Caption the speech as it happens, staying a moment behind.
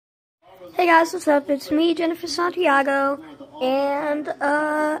Hey guys, what's up? It's me, Jennifer Santiago, and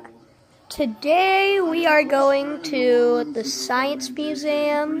today we are going to the Science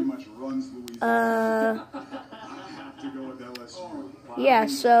Museum. Yeah,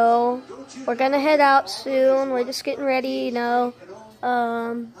 so we're gonna head out soon. We're just getting ready, you know.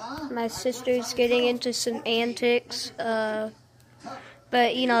 My sister's getting into some antics,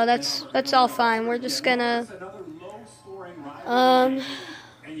 but you know, that's all fine. We're just gonna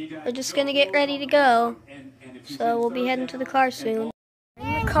get ready to go. So we'll be heading to the car soon.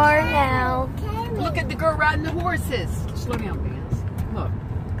 In the car now. Look at the girl riding the horses. Slow down, Vance. Look.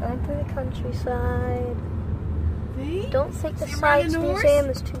 Going through the countryside. See? Don't think the Science Museum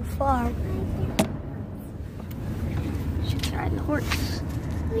is too far. She's riding a horse.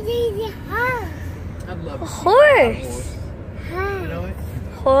 I love a horse. You know it?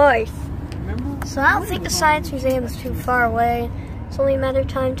 Horse. Remember? So I don't think the Science Museum is too far away. It's only a matter of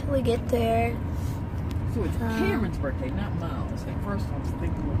time till we get there. So it's Cameron's birthday, not Miles. At first I was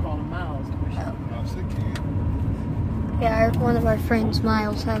thinking we'll call him Miles. Yeah, one of our friends,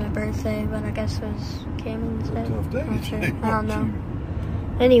 Miles, had a birthday, but I guess it was Cameron's day. Not sure. I don't know.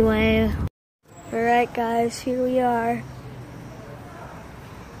 Anyway, alright guys, here we are.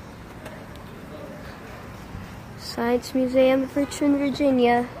 Science Museum of Richmond,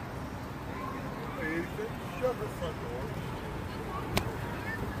 Virginia.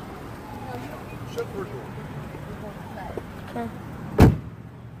 Okay.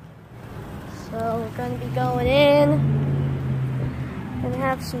 So we're going to be going in and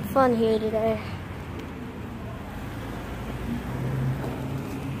have some fun here today.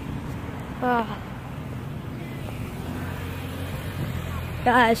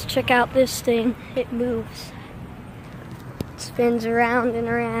 Guys, check out this thing. It moves. It spins around and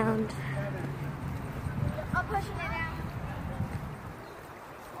around. I'll push it down.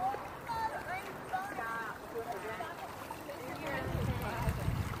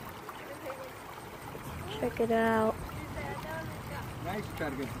 Check it out. Now you should try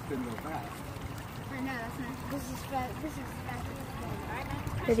to get this thing to go fast. I know, that's not. This is fast.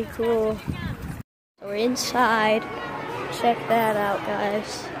 Pretty cool. So we're inside. Check that out,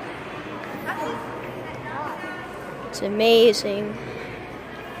 guys. It's amazing.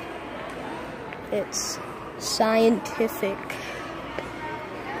 It's scientific.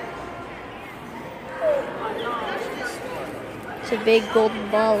 It's a big golden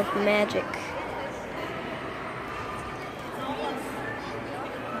ball of magic.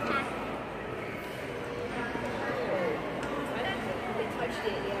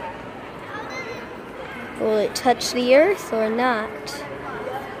 Will it touch the earth or not?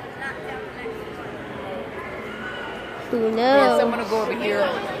 Who knows? Vance, I'm going to go over here.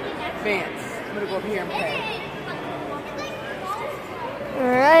 Vance, I'm going to go over here and pay.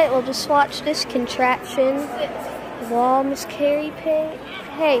 Alright, we'll just watch this contraption. Wall, Miss Carrie Pay.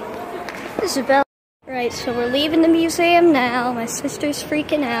 Hey, Isabel. Alright, so we're leaving the museum now. My sister's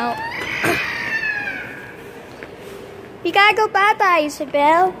freaking out. You gotta go bye-bye,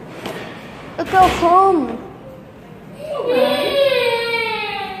 Isabel. We'll go home.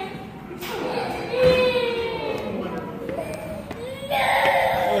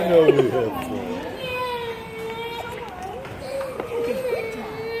 I know we have fun.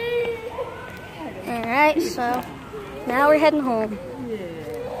 Alright, so now we're heading home.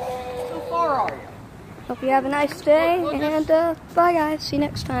 How far are you? Hope you have a nice day, and bye guys. See you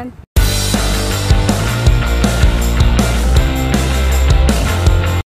next time.